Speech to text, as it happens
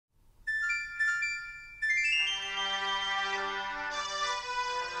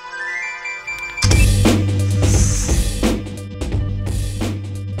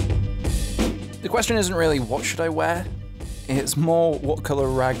question isn't really what should I wear, it's more what colour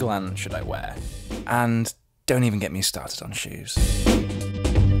raglan should I wear. And don't even get me started on shoes.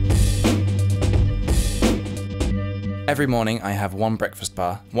 Every morning I have 1 breakfast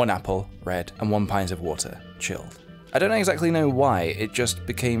bar, 1 apple, red, and 1 pint of water, chilled. I don't exactly know why, it just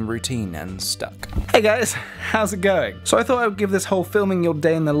became routine and stuck. Hey guys, how's it going? So I thought I would give this whole filming your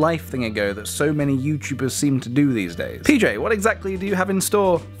day in the life thing a go that so many YouTubers seem to do these days. PJ, what exactly do you have in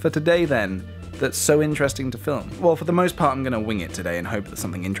store for today then that's so interesting to film? Well, for the most part I'm gonna wing it today and hope that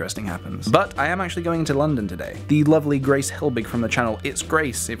something interesting happens. But I am actually going to London today. The lovely Grace Helbig from the channel It's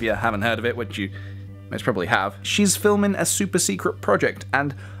Grace, if you haven't heard of it, which you most probably have. She's filming a super secret project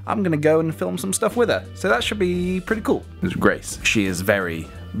and I'm gonna go and film some stuff with her. So that should be pretty cool. There's Grace. She is very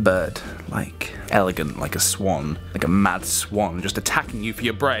bird-like, elegant like a swan, like a mad swan just attacking you for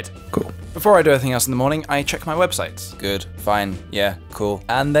your bread. Cool. Before I do anything else in the morning, I check my websites. Good, fine, yeah, cool.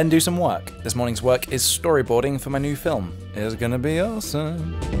 And then do some work. This morning's work is storyboarding for my new film. It's gonna be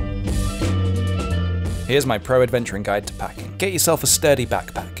awesome. Here's my pro adventuring guide to packing. Get yourself a sturdy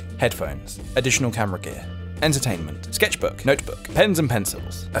backpack, headphones, additional camera gear, entertainment, sketchbook, notebook, pens and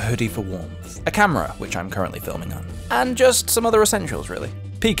pencils, a hoodie for warmth, a camera, which I'm currently filming on, and just some other essentials really.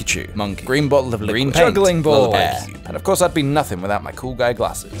 Pikachu, monkey, green bottle of liquid, green paint, juggling ball, and of course I'd be nothing without my cool guy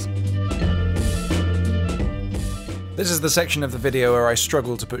glasses. This is the section of the video where I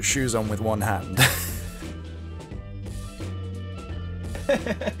struggle to put shoes on with one hand.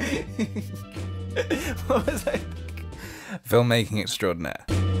 What was I thinking? Filmmaking extraordinaire.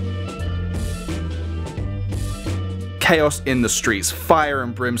 Chaos in the streets, fire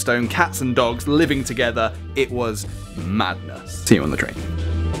and brimstone, cats and dogs living together. It was madness. See you on the train.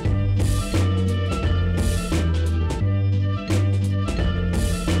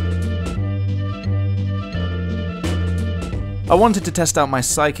 I wanted to test out my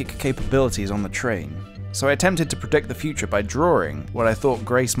psychic capabilities on the train, so I attempted to predict the future by drawing what I thought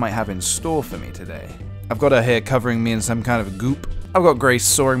Grace might have in store for me today. I've got her hair covering me in some kind of goop. I've got Grace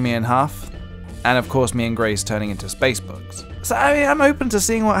sawing me in half. And of course me and Grace turning into space bugs. So I mean, I'm open to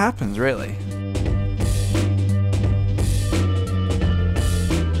seeing what happens, really.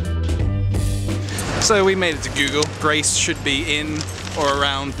 So we made it to Google. Grace should be in or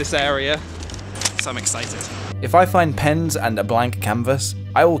around this area, so I'm excited. If I find pens and a blank canvas,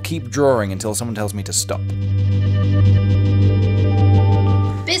 I will keep drawing until someone tells me to stop.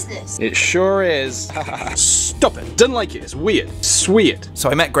 Business. It sure is. Stop it. Don't like it. It's weird. Sweet.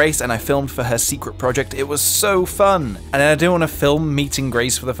 So I met Grace and I filmed for her secret project. It was so fun. And I didn't want to film meeting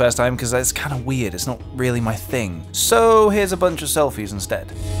Grace for the first time because that's kind of weird. It's not really my thing. So here's a bunch of selfies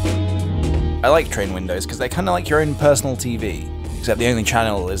instead. I like train windows because they're kind of like your own personal TV. Except the only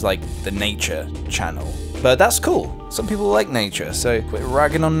channel is like the nature channel. But that's cool. Some people like nature, so quit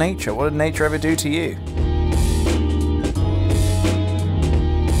ragging on nature. What did nature ever do to you?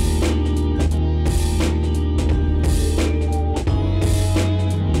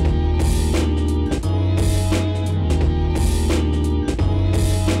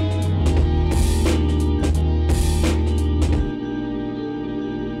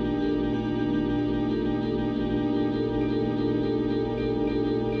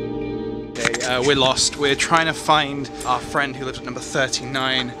 We're lost. We're trying to find our friend who lives at number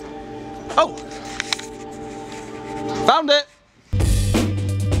 39. Oh! Found it!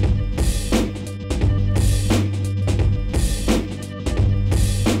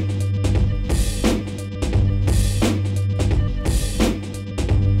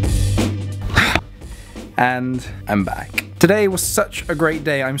 And I'm back. Today was such a great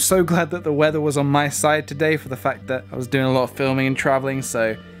day. I'm so glad that the weather was on my side today for the fact that I was doing a lot of filming and traveling,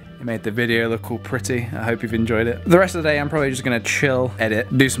 so it made the video look all pretty. I hope you've enjoyed it. The rest of the day I'm probably just gonna chill,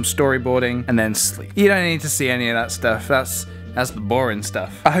 edit, do some storyboarding, and then sleep. You don't need to see any of that stuff. That's the boring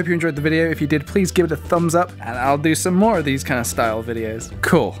stuff. I hope you enjoyed the video. If you did, please give it a thumbs up, and I'll do some more of these kind of style videos.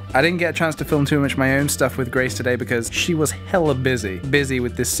 Cool. I didn't get a chance to film too much of my own stuff with Grace today because she was hella busy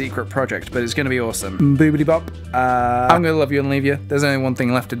with this secret project, but it's gonna be awesome. Boobity bop. I'm gonna love you and leave you. There's only one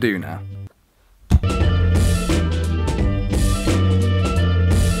thing left to do now.